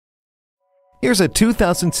Here's a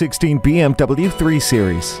 2016 BMW 3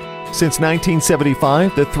 Series. Since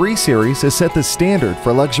 1975, the 3 Series has set the standard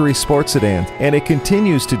for luxury sports sedans, and it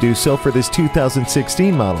continues to do so for this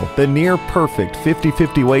 2016 model. The near-perfect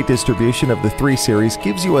 50-50 weight distribution of the 3 Series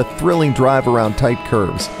gives you a thrilling drive around tight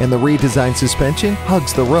curves, and the redesigned suspension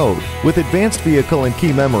hugs the road. With advanced vehicle and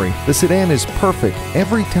key memory, the sedan is perfect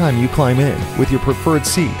every time you climb in. With your preferred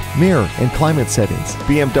seat, mirror, and climate settings,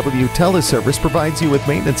 BMW Teleservice provides you with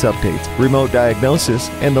maintenance updates, remote diagnosis,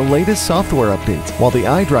 and the latest software updates, while the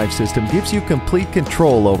iDrive system gives you complete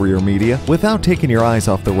control over your media without taking your eyes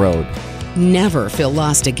off the road. Never feel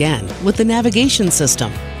lost again with the navigation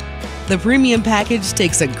system. The premium package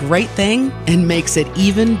takes a great thing and makes it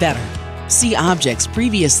even better. See objects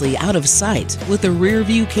previously out of sight with a rear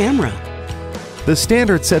view camera. The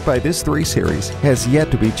standard set by this 3 Series has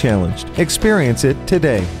yet to be challenged. Experience it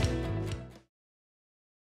today.